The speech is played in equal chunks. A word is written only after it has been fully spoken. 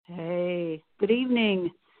good evening,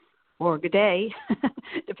 or good day.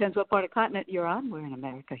 Depends what part of the continent you're on. We're in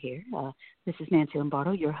America here. This is Nancy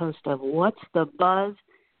Lombardo, your host of What's the Buzz,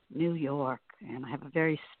 New York. And I have a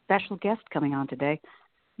very special guest coming on today.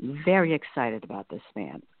 Very excited about this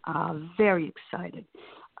man. Very excited.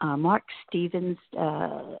 Mark Stevens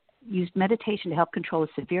used meditation to help control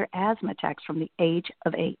severe asthma attacks from the age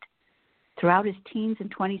of 8. Throughout his teens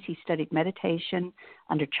and 20s, he studied meditation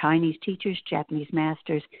under Chinese teachers, Japanese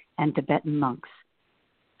masters, and Tibetan monks.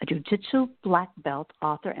 A jiu-jitsu black belt,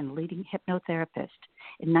 author, and leading hypnotherapist.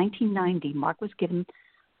 In 1990, Mark was given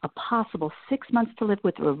a possible 6 months to live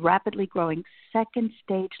with a rapidly growing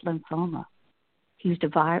second-stage lymphoma. He used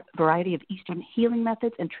a variety of Eastern healing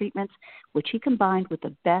methods and treatments, which he combined with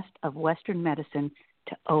the best of Western medicine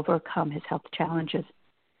to overcome his health challenges.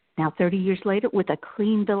 Now, 30 years later, with a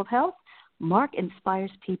clean bill of health, Mark inspires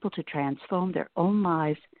people to transform their own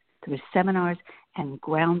lives through seminars and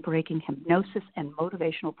groundbreaking hypnosis and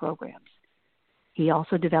motivational programs. He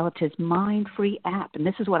also developed his Mind-Free app, and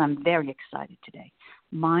this is what I'm very excited today.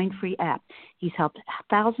 Mind-Free app. He's helped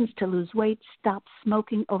thousands to lose weight, stop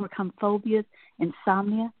smoking, overcome phobias,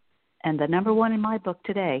 insomnia, and the number one in my book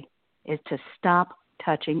today is to stop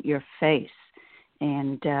touching your face.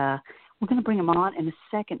 And we're going to bring him on in a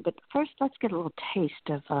second, but first let's get a little taste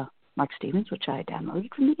of Mark Stevens, which I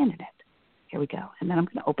downloaded from the internet. Here we go. And then I'm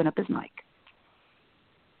going to open up his mic.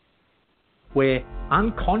 We're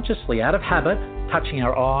unconsciously, out of habit, touching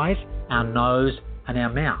our eyes, our nose, and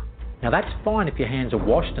our mouth. Now that's fine if your hands are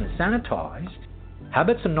washed and sanitized.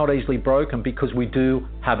 Habits are not easily broken because we do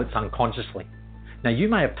habits unconsciously. Now you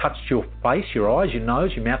may have touched your face, your eyes, your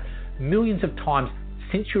nose, your mouth millions of times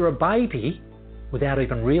since you were a baby without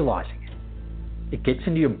even realizing it. It gets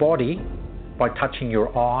into your body by touching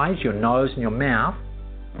your eyes, your nose, and your mouth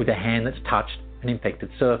with a hand that's touched an infected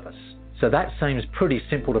surface. So that seems pretty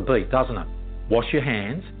simple to beat, doesn't it? Wash your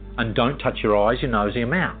hands and don't touch your eyes, your nose, or your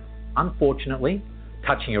mouth. Unfortunately,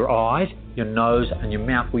 touching your eyes, your nose, and your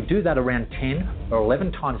mouth, we do that around 10 or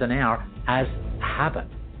 11 times an hour as a habit.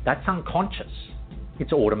 That's unconscious.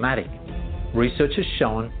 It's automatic. Research has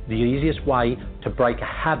shown the easiest way to break a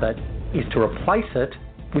habit is to replace it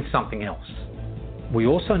with something else. We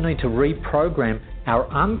also need to reprogram our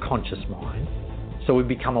unconscious mind so we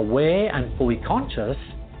become aware and fully conscious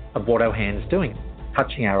of what our hand's doing,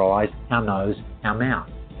 touching our eyes, our nose, our mouth.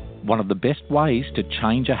 One of the best ways to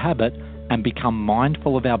change a habit and become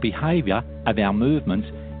mindful of our behaviour, of our movements,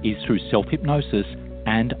 is through self-hypnosis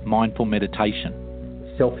and mindful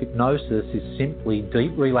meditation. Self-hypnosis is simply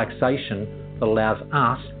deep relaxation that allows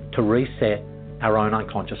us to reset our own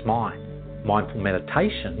unconscious mind. Mindful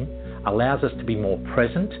meditation allows us to be more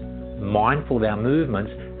present, mindful of our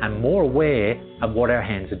movements, and more aware of what our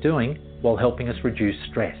hands are doing while helping us reduce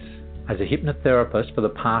stress. As a hypnotherapist for the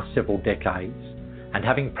past several decades, and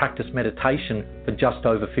having practiced meditation for just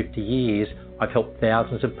over 50 years, I've helped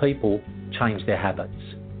thousands of people change their habits.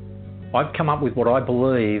 I've come up with what I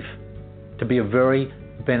believe to be a very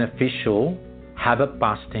beneficial,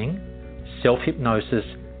 habit-busting, self-hypnosis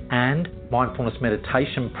and mindfulness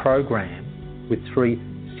meditation program with 3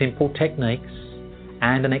 simple techniques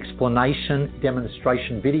and an explanation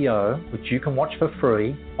demonstration video which you can watch for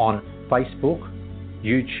free on Facebook,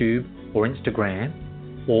 YouTube or Instagram,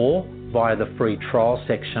 or via the free trial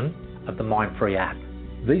section of the Mind-Free app.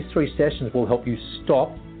 These 3 sessions will help you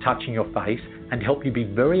stop touching your face and help you be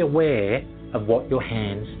very aware of what your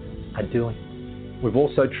hands are doing. We've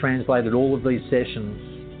also translated all of these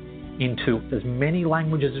sessions into as many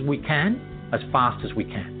languages as we can, as fast as we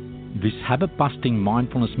can. This habit-busting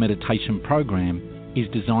mindfulness meditation program is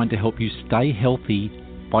designed to help you stay healthy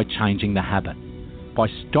by changing the habit, by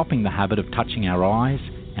stopping the habit of touching our eyes,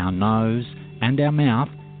 our nose, and our mouth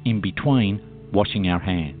in between washing our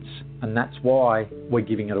hands. And that's why we're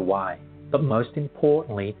giving it away. But most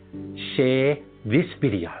importantly, share this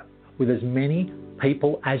video with as many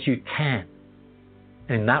people as you can.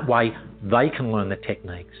 And in that way, they can learn the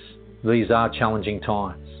techniques. These are challenging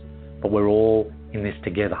times, but we're all in this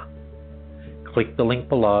together. Click the link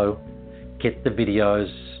below, get the videos,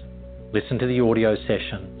 listen to the audio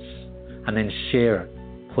sessions, and then share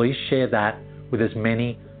it. Please share that with as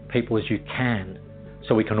many people as you can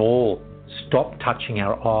so we can all stop touching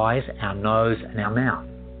our eyes, our nose, and our mouth.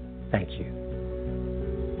 Thank you.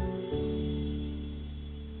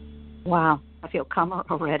 Wow, I feel calmer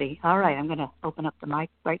already. All right, I'm going to open up the mic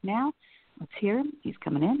right now. Let's hear him. He's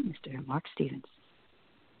coming in, Mr. Mark Stevens.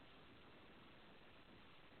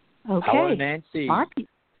 Okay. Hello, Nancy. Mark,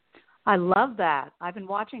 I love that. I've been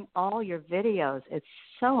watching all your videos. It's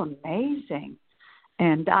so amazing.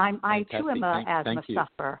 And I too Fantastic. am a asthma Thank you.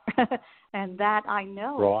 sufferer, and that I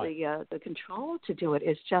know Right. the control to do it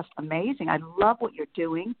is just amazing. I love what you're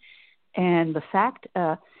doing, and the fact.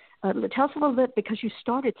 Tell us a little bit, because you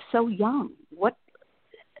started so young.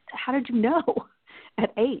 How did you know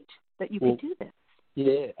at 8 that you could do this?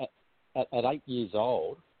 Yeah, at 8 years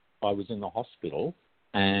old, I was in the hospital,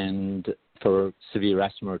 and for severe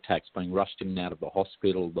asthma attacks, being rushed in and out of the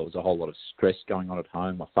hospital. There was a whole lot of stress going on at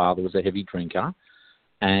home. My father was a heavy drinker,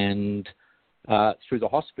 and through the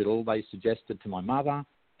hospital, they suggested to my mother,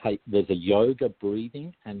 hey, there's a yoga,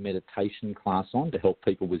 breathing and meditation class on to help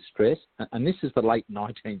people with stress. And this is the late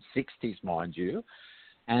 1960s, mind you.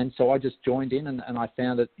 And so I just joined in, and I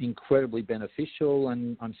found it incredibly beneficial,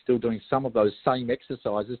 and I'm still doing some of those same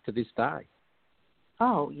exercises to this day.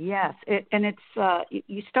 Oh, yes.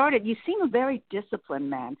 You started, you seem a very disciplined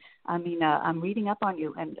man. I mean, I'm reading up on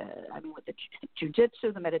you, and with the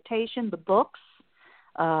jiu-jitsu, the meditation, the books,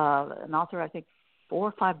 an author, I think, 4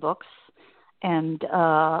 or 5 books, and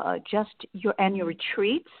just your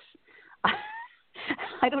retreats.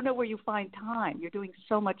 I don't know where you find time. You're doing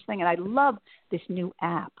so much thing, and I love this new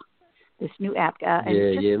app.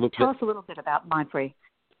 Look, tell us a little bit about Mindfree.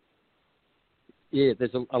 Yeah,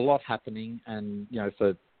 there's a lot happening, and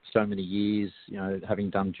for so many years,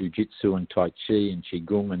 having done jiu-jitsu and tai chi and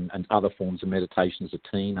qigong and other forms of meditation as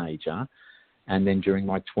a teenager, and then during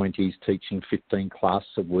my 20s teaching 15 classes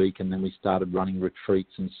a week, and then we started running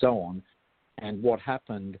retreats and so on. And what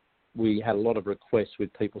happened, we had a lot of requests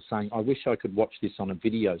with people saying, I wish I could watch this on a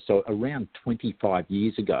video. So around 25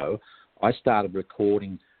 years ago, I started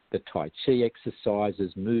recording the Tai Chi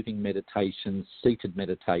exercises, moving meditations, seated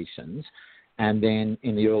meditations, and then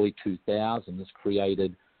in the early 2000s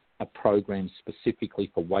created a program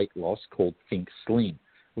specifically for weight loss called Think Slim.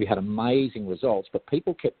 We had amazing results, but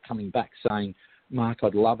people kept coming back saying, Mark,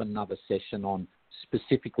 I'd love another session on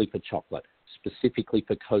specifically for chocolate, specifically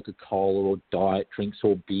for Coca-Cola or diet drinks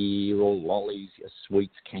or beer or lollies,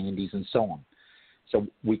 sweets, candies, and so on. So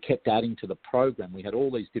we kept adding to the program. We had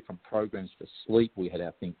all these different programs for sleep. We had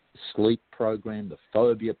our Think Sleep program, the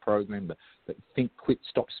Phobia program, the Think Quit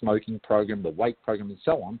Stop Smoking program, the weight program, and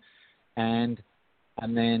so on. And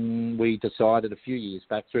then we decided a few years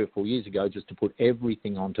back, 3 or 4 years ago, just to put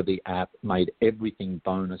everything onto the app, made everything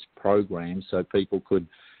bonus programs so people could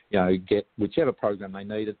get whichever program they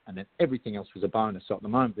needed, and then everything else was a bonus. So at the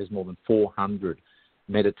moment, there's more than 400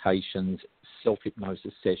 meditations,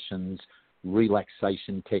 self-hypnosis sessions,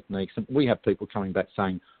 relaxation techniques. And we have people coming back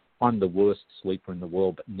saying, I'm the worst sleeper in the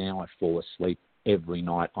world, but now I fall asleep every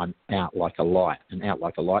night. I'm out like a light. And out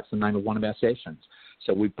like a light's the name of one of our sessions.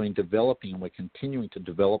 So we've been developing, and we're continuing to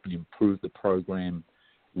develop and improve the program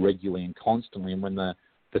regularly and constantly. And when the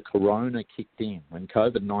corona kicked in, when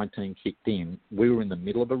COVID-19 kicked in, we were in the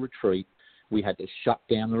middle of a retreat. We had to shut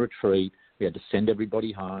down the retreat. We had to send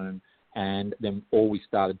everybody home. And then all we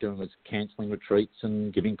started doing was cancelling retreats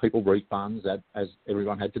and giving people refunds as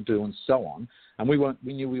everyone had to do and so on. And we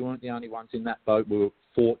knew we weren't the only ones in that boat. We were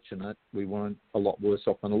fortunate. We weren't a lot worse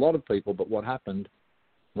off than a lot of people. But what happened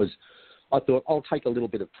was I thought, I'll take a little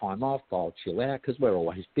bit of time off. I'll chill out because we're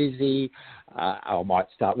always busy. I might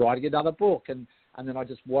start writing another book. And then I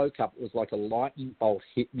just woke up. It was like a lightning bolt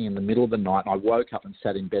hit me in the middle of the night. And I woke up and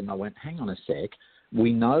sat in bed and I went, hang on a sec.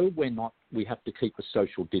 We know we have to keep a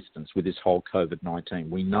social distance with this whole COVID-19.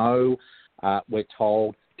 We know we're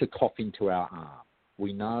told to cough into our arm.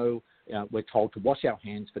 We know we're told to wash our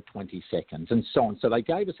hands for 20 seconds and so on. So they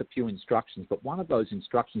gave us a few instructions, but one of those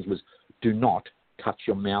instructions was do not touch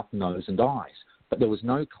your mouth, nose and eyes. But there was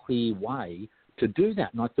no clear way to do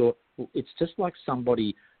that. And I thought, well, it's just like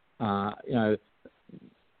somebody, biting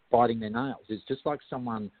their nails. It's just like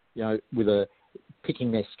someone, with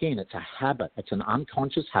picking their skin. It's a habit. It's an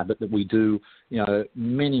unconscious habit that we do,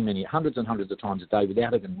 many, hundreds and hundreds of times a day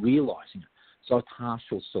without even realizing it. So a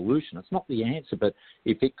partial solution. It's not the answer, but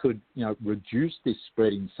if it could, reduce this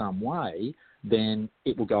spread in some way, then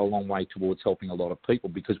it will go a long way towards helping a lot of people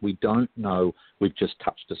because we don't know we've just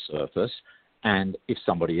touched the surface. And if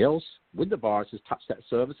somebody else with the virus has touched that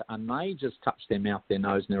surface and they just touch their mouth, their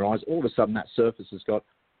nose and their eyes, all of a sudden that surface has got,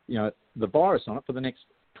 the virus on it for the next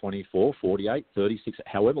 24, 48, 36,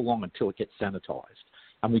 however long until it gets sanitized.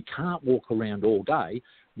 And we can't walk around all day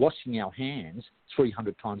washing our hands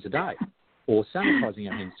 300 times a day or sanitizing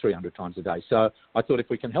our hands 300 times a day. So I thought if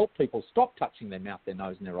we can help people stop touching their mouth, their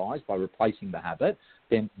nose and their eyes by replacing the habit,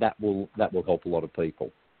 then that will help a lot of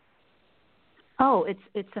people. Oh,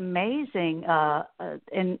 it's amazing.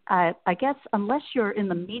 And I guess unless you're in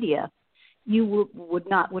the media, you would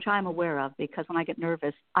not, which I'm aware of because when I get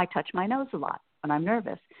nervous, I touch my nose a lot when I'm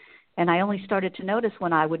nervous. And I only started to notice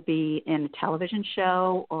when I would be in a television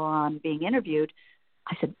show or on being interviewed.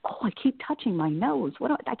 I said, I keep touching my nose.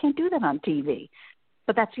 I can't do that on TV.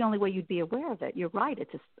 But that's the only way you'd be aware of it. You're right.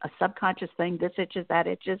 It's a subconscious thing. This itches, that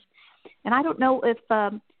itches. And I don't know if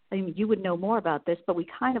you would know more about this, but we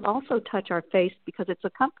kind of also touch our face because it's a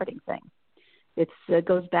comforting thing. It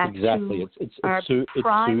goes back to our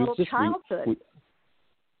primal childhood.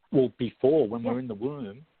 Well, before, when we're in the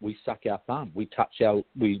womb, we suck our thumb. We touch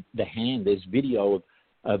the hand. There's video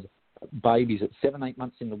of babies at 7-8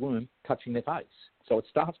 months in the womb touching their face. So it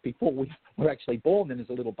starts before we're actually born. Then as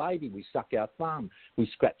a little baby, we suck our thumb, we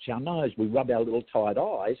scratch our nose, we rub our little tired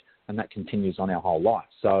eyes, and that continues on our whole life.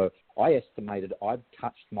 So I estimated I've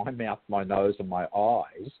touched my mouth, my nose, and my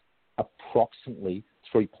eyes approximately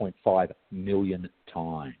 3.5 million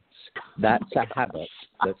times. That's a habit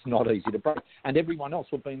that's not easy to break. And everyone else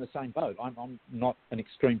would be in the same boat. I'm not an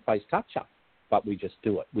extreme face toucher, but we just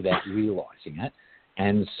do it without realising it.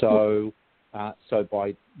 And so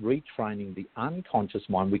by retraining the unconscious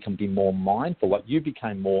mind, we can be more mindful. Like you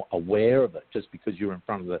became more aware of it just because you were in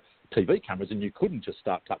front of the TV cameras and you couldn't just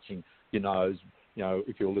start touching your nose,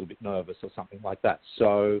 if you're a little bit nervous or something like that.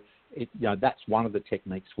 So, that's one of the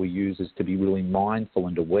techniques we use is to be really mindful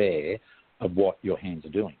and aware of what your hands are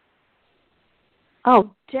doing.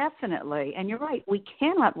 Oh, definitely. And you're right. We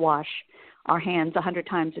cannot wash our hands 100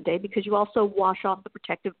 times a day because you also wash off the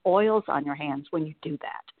protective oils on your hands when you do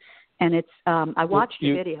that. And it's I watched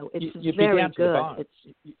the video. It's very good.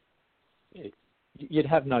 You'd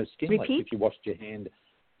have no skin left if you washed your hand.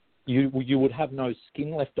 You would have no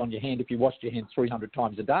skin left on your hand if you washed your hand 300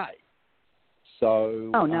 times a day.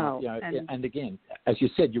 So, and again, as you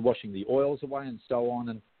said, you're washing the oils away and so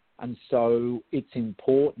on, and so it's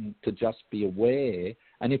important to just be aware.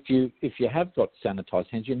 And if you have got sanitized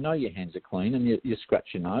hands, your hands are clean, and you scratch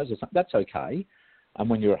your nose or something, that's okay. And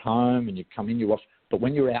when you're at home and you come in, you wash. But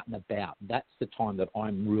when you're out and about, that's the time that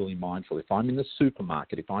I'm really mindful. If I'm in the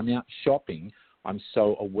supermarket, if I'm out shopping, I'm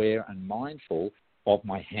so aware and mindful of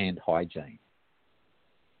my hand hygiene.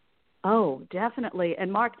 Oh, definitely.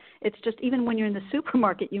 And Mark, it's just even when you're in the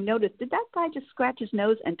supermarket, you notice, did that guy just scratch his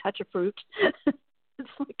nose and touch a fruit? It's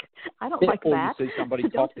like, I don't like that. Or you see somebody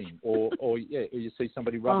coughing, or you see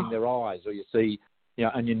somebody rubbing their eyes, or you see,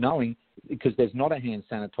 and you're knowing, because there's not a hand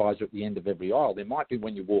sanitizer at the end of every aisle. There might be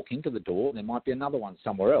when you walk into the door, there might be another one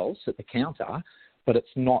somewhere else at the counter, but it's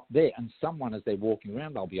not there. And someone, as they're walking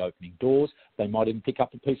around, they'll be opening doors. They might even pick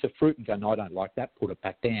up a piece of fruit and go, no, I don't like that, put it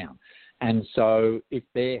back down. And so if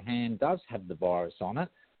their hand does have the virus on it,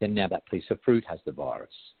 then now that piece of fruit has the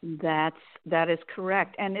virus. That is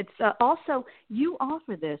correct. And it's also, you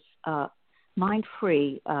offer this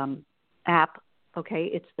Mind-Free app,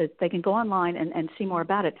 okay? They can go online and see more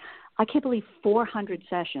about it. I can't believe 400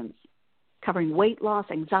 sessions covering weight loss,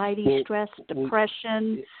 anxiety, stress,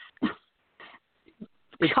 depression,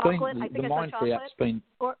 chocolate. I think the Mind-Free app's been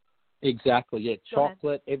exactly,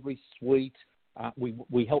 chocolate, every sweet.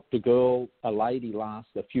 We helped a lady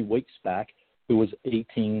a few weeks back who was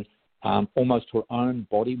eating almost her own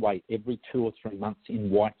body weight every 2 or 3 months in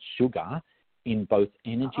white sugar in both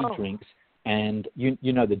energy drinks and,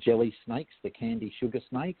 the jelly snakes, the candy sugar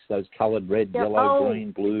snakes, those coloured red, yellow,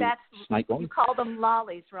 green, blue snake ones. You call them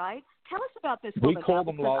lollies, right? Tell us about this woman. We call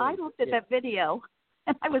them lollies. I looked at that video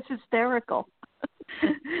and I was hysterical.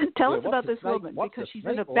 Tell us about this woman because she's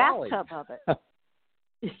in a bathtub of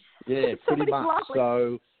it. Yeah, pretty much.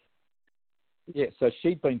 Lollies. So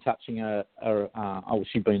she'd been touching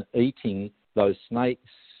she'd been eating those snakes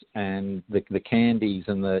and the candies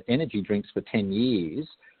and the energy drinks for 10 years,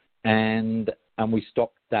 and we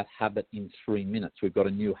stopped that habit in 3 minutes. We've got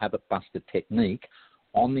a new habit buster technique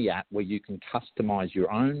on the app where you can customize your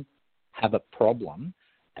own habit problem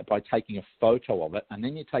by taking a photo of it, and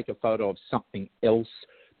then you take a photo of something else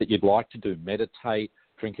that you'd like to do, meditate,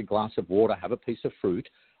 drink a glass of water, have a piece of fruit,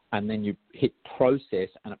 and then you hit process,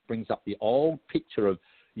 and it brings up the old picture of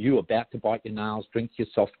you about to bite your nails, drink your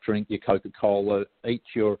soft drink, your Coca-Cola, eat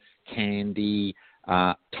your candy,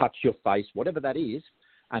 touch your face, whatever that is,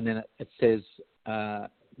 and then it says,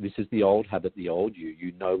 this is the old habit, the old you.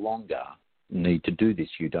 You no longer need to do this.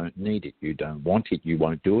 You don't need it. You don't want it. You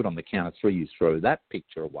won't do it. On the count of 3, you throw that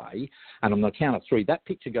picture away, and on the count of 3, that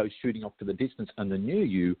picture goes shooting off to the distance, and the new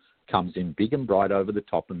you comes in big and bright over the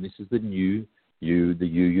top, and this is the new you, the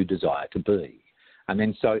you desire to be. And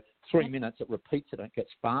then so 3 minutes, it repeats it, and it gets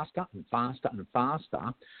faster and faster and faster,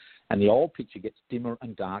 and the old picture gets dimmer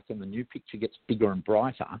and darker, and the new picture gets bigger and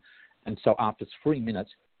brighter. And so after 3 minutes,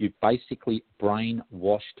 you've basically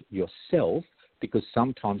brainwashed yourself, because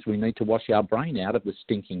sometimes we need to wash our brain out of the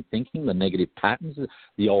stinking thinking, the negative patterns,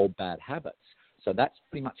 the old bad habits. So that's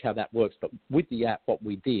pretty much how that works. But with the app, what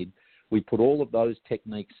we did, we put all of those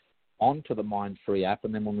techniques onto the Mindfree app.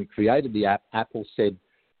 And then when we created the app, Apple said,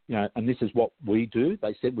 and this is what we do,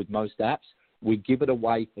 they said with most apps, we give it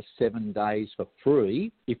away for 7 days for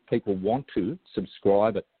free if people want to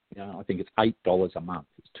subscribe at, I think it's $8 a month.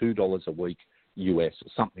 It's $2 a week US or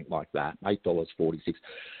something like that, $8.46.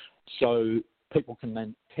 So people can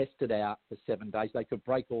then test it out for 7 days. They could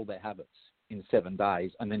break all their habits in 7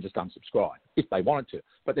 days and then just unsubscribe if they wanted to.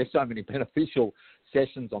 But there's so many beneficial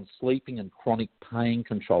sessions on sleeping and chronic pain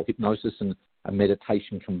control. Hypnosis and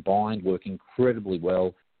meditation combined work incredibly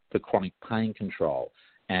well for chronic pain control.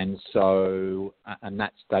 And so, and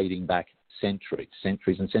that's dating back centuries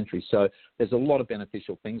and centuries. So there's a lot of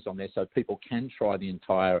beneficial things on there. So people can try the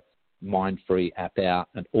entire Mindfree app out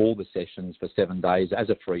and all the sessions for 7 days as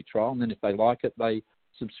a free trial. And then if they like it, they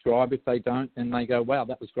subscribe. If they don't, then they go, wow,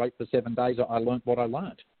 that was great for 7 days. I learned what I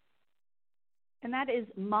learned. And that is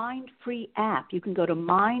Mindfree app. You can go to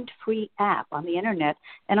Mindfree app on the internet.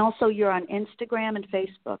 And also you're on Instagram and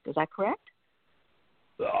Facebook. Is that correct?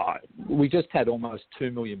 We just had almost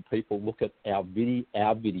 2 million people look at our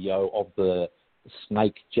video of the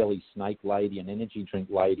jelly snake lady and energy drink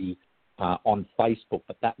lady on Facebook,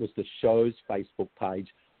 but that was the show's Facebook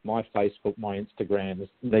page. My Facebook, my Instagram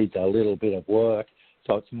needs a little bit of work,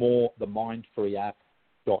 so it's more the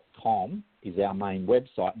mindfreeapp.com is our main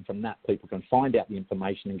website, and from that people can find out the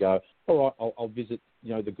information and go, all right, I'll visit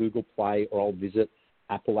the Google Play, or I'll visit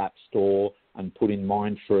Apple App Store and put in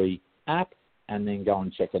Mindfree app, and then go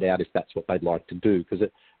and check it out if that's what they'd like to do, because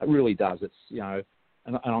it really does. It's,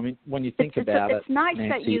 and I mean, when you think about it, it's nice, Nancy,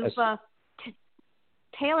 that you've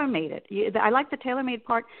tailor-made it. I like the tailor-made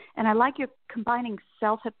part, and I like you're combining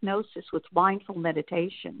self-hypnosis with mindful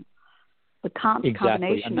meditation, the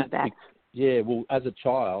combination of that. Yeah, well, as a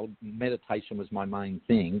child, meditation was my main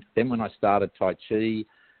thing. Then when I started Tai Chi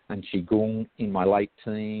and Qigong in my late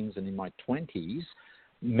teens and in my 20s,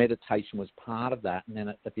 meditation was part of that. And then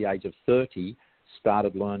at the age of 30,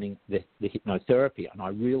 started learning the hypnotherapy. And I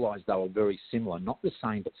realised they were very similar, not the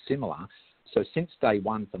same, but similar. So since day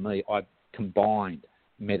one for me, I've combined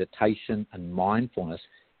meditation and mindfulness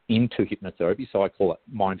into hypnotherapy. So I call it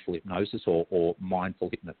mindful hypnosis or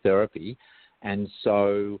mindful hypnotherapy. And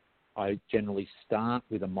so I generally start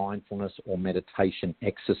with a mindfulness or meditation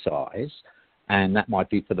exercise, and that might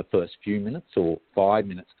be for the first few minutes or 5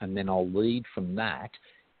 minutes, and then I'll lead from that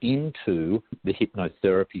into the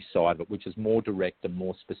hypnotherapy side of it, which is more direct and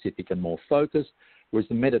more specific and more focused, whereas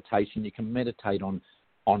the meditation, you can meditate on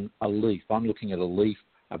a leaf. I'm looking at a leaf,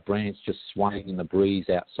 a branch just swaying in the breeze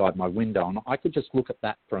outside my window, and I could just look at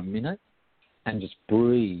that for a minute and just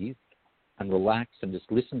breathe and relax and just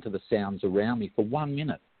listen to the sounds around me for 1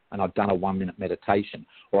 minute, and I've done a 1 minute meditation.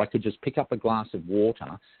 Or I could just pick up a glass of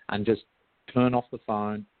water and just turn off the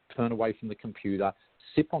phone, turn away from the computer,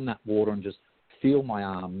 sip on that water and just feel my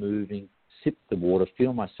arm moving, sip the water,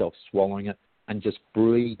 feel myself swallowing it, and just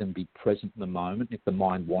breathe and be present in the moment. If the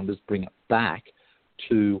mind wanders, bring it back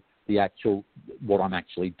to what I'm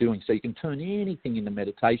actually doing. So you can turn anything into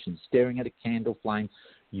meditation, staring at a candle flame,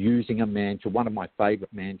 using a mantra. One of my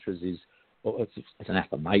favourite mantras is, it's an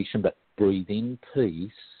affirmation, but breathe in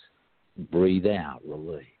peace, breathe out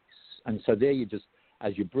release. And so there you just,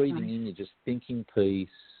 as you're breathing in, you're just thinking peace.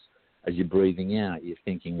 As you're breathing out, you're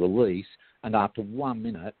thinking release. And after 1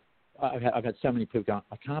 minute, I've had so many people going,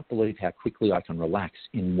 I can't believe how quickly I can relax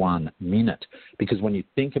in 1 minute. Because when you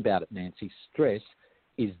think about it, Nancy, stress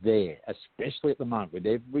is there, especially at the moment with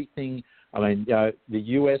everything. I mean, the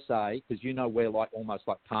USA, because we're almost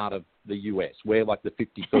like part of the US. We're like the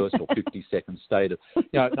 51st or 52nd state of,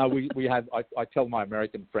 we have, I tell my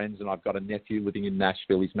American friends, and I've got a nephew living in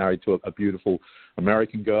Nashville. He's married to a beautiful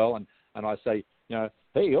American girl. And I say,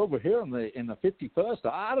 hey, over here in the 51st,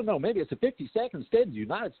 I don't know, maybe it's the 52nd state of the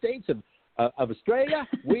United States of Australia.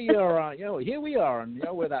 We are, here we are, and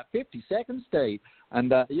we're that 52nd state.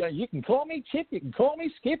 And you can call me Chip, you can call me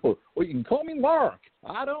Skip, or you can call me Mark.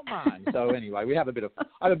 I don't mind. So anyway, I have a bit of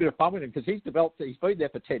fun with him because he's been there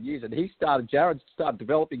for 10 years, and Jared started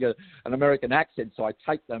developing an American accent. So I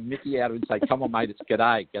take the Mickey out of it and say, "Come on, mate, it's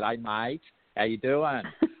g'day, mate. How you doing?"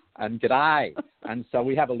 And g'day. And so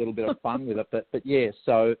we have a little bit of fun with it. But yeah,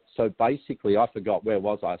 so basically, I forgot where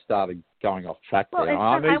was I started going off track there.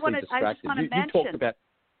 I'm easily distracted. You talked about.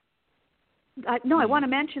 I want to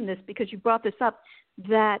mention this because you brought this up,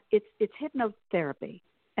 that it's hypnotherapy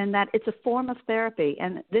and that it's a form of therapy,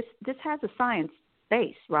 and this has a science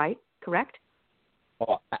base, right? Correct?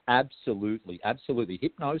 Oh, absolutely.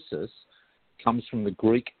 Hypnosis comes from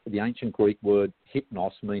the ancient Greek word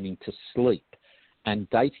hypnos, meaning to sleep. and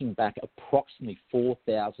dating back approximately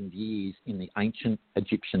 4,000 years in the ancient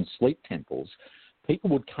Egyptian sleep temples, people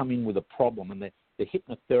would come in with a problem, and the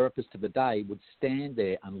hypnotherapist of the day would stand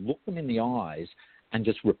there and look them in the eyes and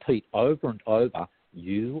just repeat over and over,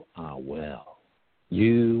 "You are well.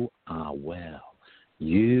 You are well.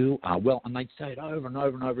 You are well." And they'd say it over and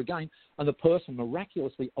over and over again. And the person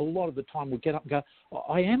miraculously, a lot of the time, would get up and go,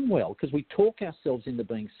 "I am well," because we talk ourselves into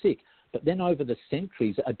being sick. But then over the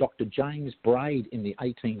centuries, a Dr. James Braid in the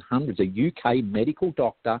 1800s, a UK medical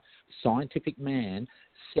doctor, scientific man,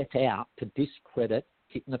 set out to discredit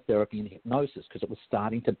hypnotherapy and hypnosis because it was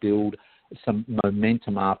starting to build some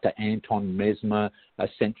momentum after Anton Mesmer, a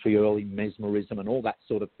century early mesmerism and all that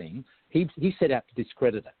sort of thing. He set out to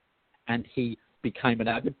discredit it, and he became an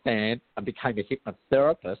avid fan and became a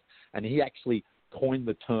hypnotherapist, and he actually coined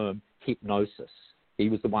the term hypnosis. He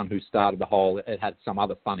was the one who started the whole, it had some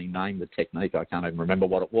other funny name, the technique, I can't even remember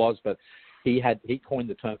what it was, but he coined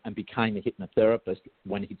the term and became a hypnotherapist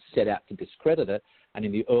when he set out to discredit it. And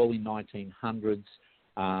in the early 1900s,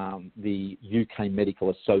 the UK Medical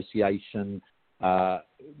Association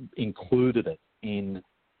included it in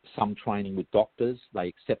some training with doctors. They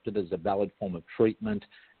accepted it as a valid form of treatment.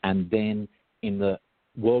 And then in the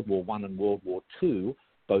World War I and World War II,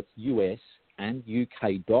 both US and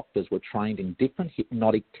UK doctors were trained in different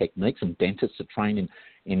hypnotic techniques, and dentists are trained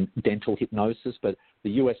in dental hypnosis, but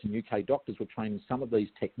the US and UK doctors were trained in some of these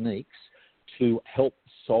techniques to help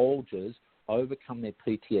soldiers overcome their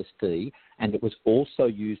PTSD, and it was also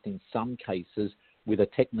used in some cases with a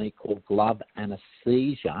technique called glove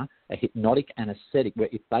anesthesia, a hypnotic anesthetic, where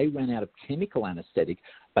if they ran out of chemical anesthetic,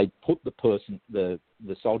 they'd put the person, the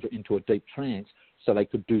soldier, into a deep trance so they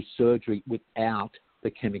could do surgery without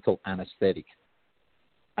the chemical anesthetic.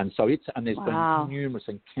 And so there's been numerous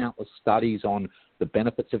and countless studies on the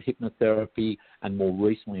benefits of hypnotherapy, and more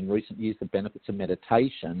recently, in recent years, the benefits of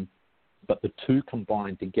meditation. But the two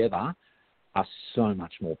combined together are so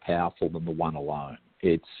much more powerful than the one alone.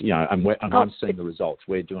 It's, and I'm seeing the results.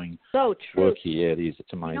 We're doing so true. Work here. It is.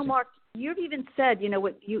 It's amazing. Mark, you've even said,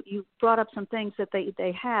 what you brought up some things that they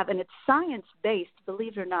have, and it's science-based,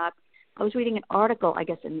 believe it or not. I was reading an article, I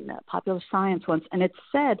guess, in Popular Science once, and it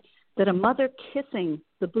said that a mother kissing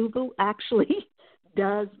the boo-boo actually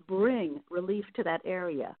does bring relief to that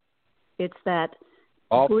area. It's that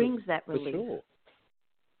brings that relief.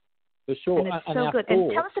 For sure. And it's so good.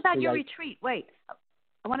 And tell us about your retreat. Wait,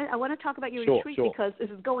 I want to talk about your retreat because this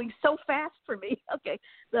is going so fast for me. Okay,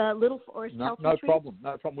 the Little Forest Health Retreat.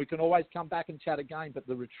 No problem. We can always come back and chat again, but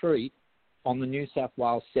the retreat on the New South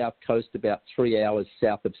Wales south coast, about 3 hours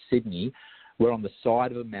south of Sydney, we're on the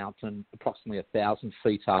side of a mountain, approximately 1,000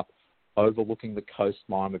 feet up, overlooking the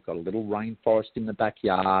coastline. We've got a little rainforest in the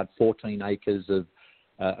backyard, 14 acres of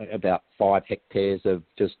about 5 hectares of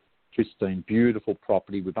just pristine, beautiful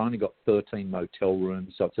property. We've only got 13 motel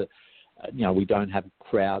rooms, so it's we don't have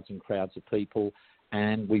crowds and crowds of people.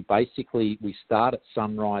 And we start at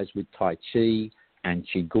sunrise with Tai Chi and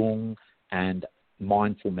Qigong and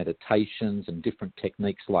mindful meditations and different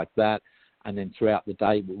techniques like that. And then throughout the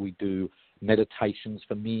day, we do meditations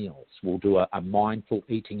for meals. We'll do a mindful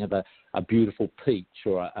eating of a beautiful peach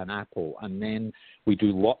or an apple. And then we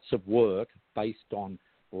do lots of work based on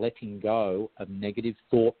letting go of negative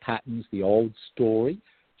thought patterns, the old story,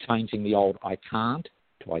 changing the old I can't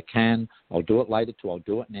to I can, I'll do it later to I'll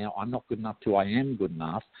do it now, I'm not good enough to I am good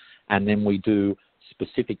enough. And then we do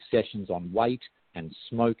specific sessions on weight and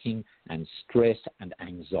smoking and stress and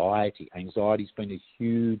anxiety. Anxiety's been a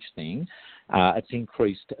huge thing. It's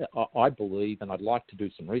increased, I believe, and I'd like to do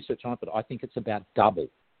some research on it, but I think it's about double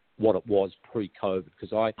what it was pre-COVID.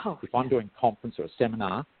 Because if I'm doing a conference or a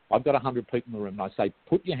seminar, I've got 100 people in the room and I say,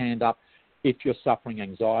 put your hand up if you're suffering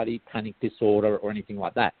anxiety, panic disorder or anything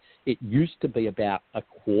like that. It used to be about a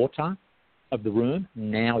quarter of the room.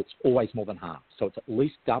 Now it's always more than half. So it's at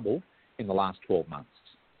least double in the last 12 months.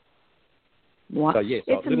 Wow. So, yes,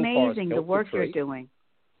 it's amazing the work you're doing.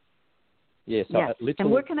 Yes. At Little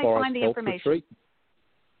and where can I Forest find the Health information? Retreat.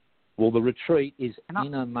 Well, the retreat is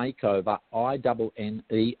Inner Makeover,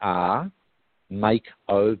 INNER,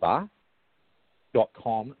 makeover.com.au.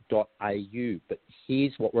 But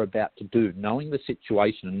here's what we're about to do. Knowing the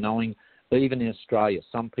situation and knowing even in Australia,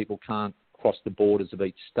 some people can't cross the borders of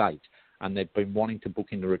each state, and they've been wanting to book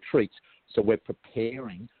into retreats. So we're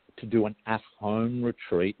preparing to do an at-home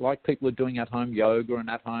retreat, like people are doing at-home yoga and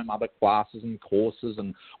at-home other classes and courses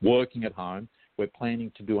and working at home. We're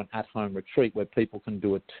planning to do an at-home retreat where people can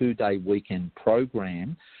do a 2-day weekend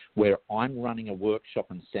program where I'm running a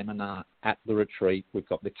workshop and seminar at the retreat. We've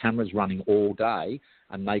got the cameras running all day,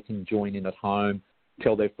 and they can join in at home,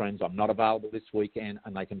 tell their friends I'm not available this weekend,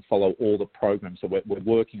 and they can follow all the programs. So we're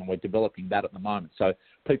working and we're developing that at the moment. So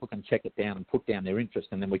people can check it down and put down their interest,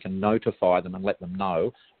 and then we can notify them and let them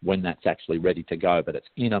know when that's actually ready to go. But it's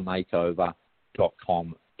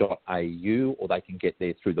innermakeover.com.au, or they can get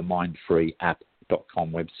there through the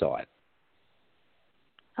mindfreeapp.com website.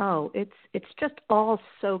 Oh, it's just all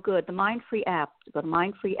so good. The Mindfree app, go to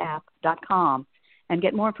mindfreeapp.com and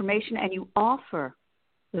get more information, and you offer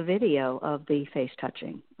the video of the face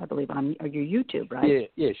touching, I believe, on your YouTube, right?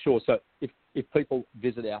 Yeah, sure. So if people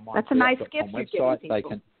visit our mindfreeapp.com That's a nice gift website, they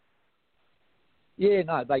can.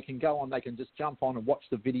 They can go on. They can just jump on and watch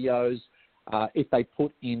the videos. If they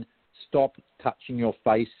put in "Stop Touching Your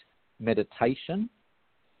Face" meditation,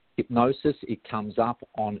 hypnosis, it comes up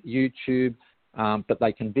on YouTube. But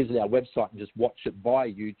they can visit our website and just watch it via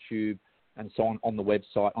YouTube and so on the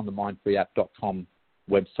website, on the mindfreeapp.com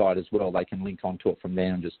website as well. They can link onto it from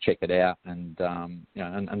there and just check it out and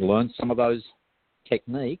and learn some of those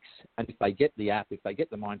techniques. And if they get the app, if they get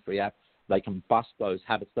the Mindfree app, they can bust those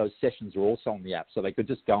habits. Those sessions are also on the app, so they could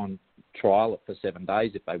just go and trial it for 7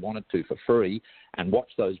 days if they wanted to for free and watch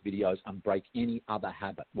those videos and break any other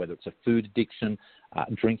habit, whether it's a food addiction,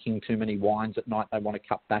 drinking too many wines at night they want to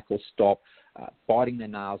cut back or stop, biting their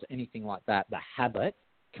nails, anything like that. The habit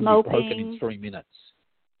can be broken in 3 minutes.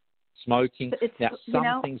 Smoking. Now,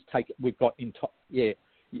 some things take.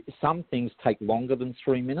 Some things take longer than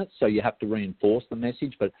 3 minutes, so you have to reinforce the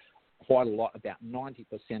message. But quite a lot, about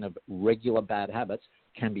 90% of regular bad habits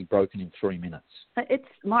can be broken in 3 minutes. It's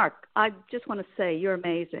Mark. I just want to say you're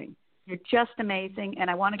amazing. You're just amazing, and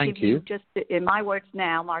I want to give you just in my words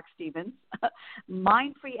now, Mark Stevens.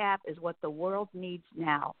 Mindfree app is what the world needs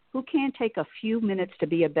now. Who can't take a few minutes to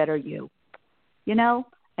be a better you? You know.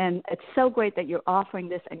 And it's so great that you're offering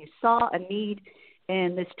this, and you saw a need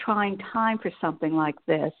in this trying time for something like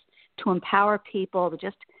this to empower people to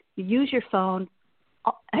just use your phone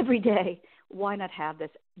every day. Why not have this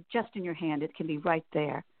just in your hand? It can be right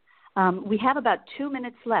there. We have about 2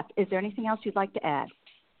 minutes left. Is there anything else you'd like to add?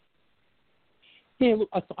 Yeah, look,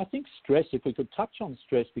 I think stress, if we could touch on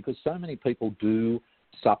stress, because so many people do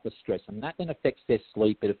suffer stress, and that then affects their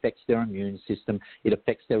sleep, it affects their immune system, it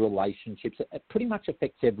affects their relationships, it pretty much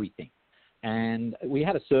affects everything. And we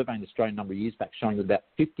had a survey in Australia a number of years back showing that about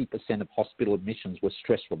 50% of hospital admissions were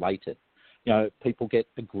stress-related. You know, people get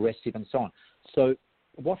aggressive and so on. So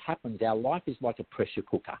what happens, our life is like a pressure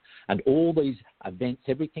cooker, and all these events,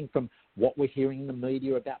 everything from what we're hearing in the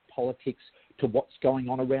media about politics to what's going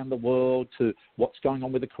on around the world to what's going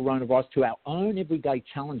on with the coronavirus to our own everyday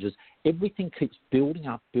challenges, everything keeps building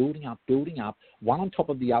up, one on top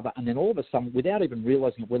of the other, and then all of a sudden, without even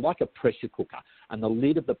realising it, we're like a pressure cooker, and the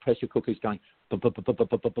lid of the pressure cooker is going,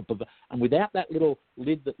 and without that little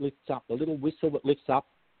lid that lifts up, the little whistle that lifts up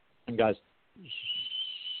and goes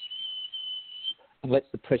and lets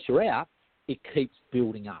the pressure out, it keeps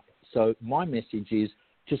building up. So my message is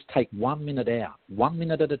just take 1 minute out, 1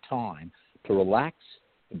 minute at a time, to relax,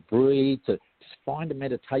 to breathe, to find a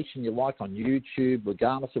meditation you like on YouTube,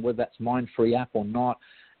 regardless of whether that's Mindfree app or not,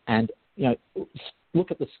 and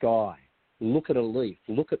look at the sky, look at a leaf,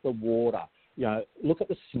 look at the water, look at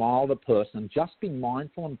the smile of the person, just be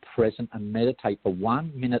mindful and present and meditate for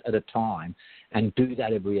 1 minute at a time, and do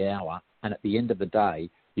that every hour. And at the end of the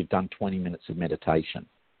day, you've done 20 minutes of meditation.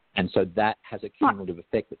 And so that has a cumulative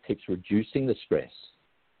effect that keeps reducing the stress.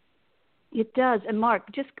 It does. And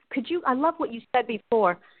Mark, just could you? I love what you said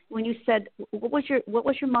before when you said, what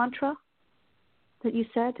was your mantra that you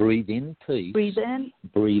said? Breathe in peace. Breathe in.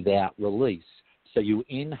 Breathe out release. So you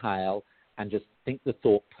inhale and just think the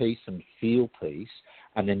thought peace and feel peace,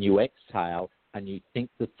 and then you exhale and you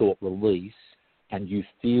think the thought release and you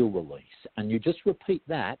feel release, and you just repeat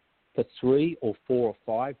that for 3 or 4 or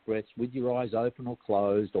 5 breaths with your eyes open or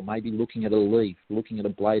closed, or maybe looking at a leaf, looking at a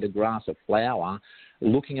blade of grass, a flower,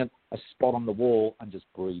 looking at a spot on the wall, and just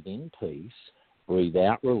breathe in peace, breathe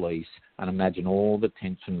out release, and imagine all the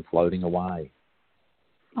tension floating away.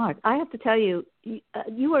 Mark, I have to tell you, you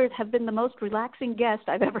have been the most relaxing guest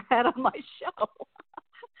I've ever had on my show.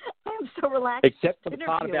 I am so relaxed. Except for the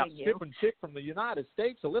part about Chip and Chip from the United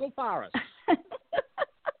States, a little forest.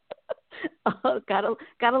 Oh,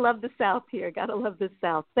 gotta love the South here. Gotta love the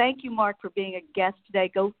South. Thank you, Mark, for being a guest today.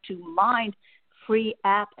 Go to Mindfree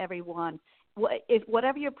app, everyone. If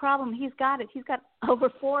whatever your problem, he's got it. He's got over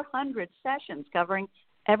 400 sessions covering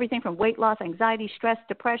everything from weight loss, anxiety, stress,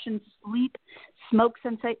 depression, sleep, smoke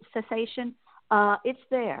cessation. It's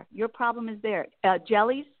there. Your problem is there.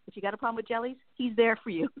 Jellies, if you got a problem with jellies, he's there for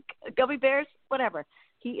you. Gummy bears, whatever.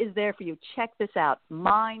 He is there for you. Check this out,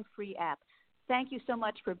 Mindfree app. Thank you so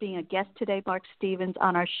much for being a guest today, Mark Stevens,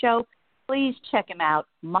 on our show. please check him out,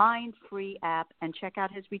 Mind Free app, and check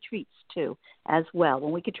out his retreats too as well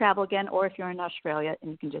when we could travel again, or if you're in Australia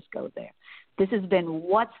and you can just go there. This has been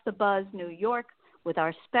What's the Buzz New York with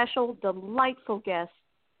our special, delightful guest,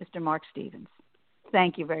 Mr. Mark Stevens.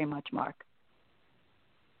 Thank you very much, Mark.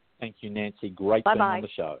 Thank you, Nancy. Great Bye-bye. being on the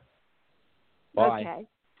show. Bye. Okay.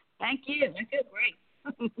 Thank you. I feel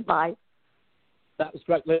great. Bye. That was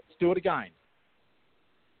great. Let's do it again.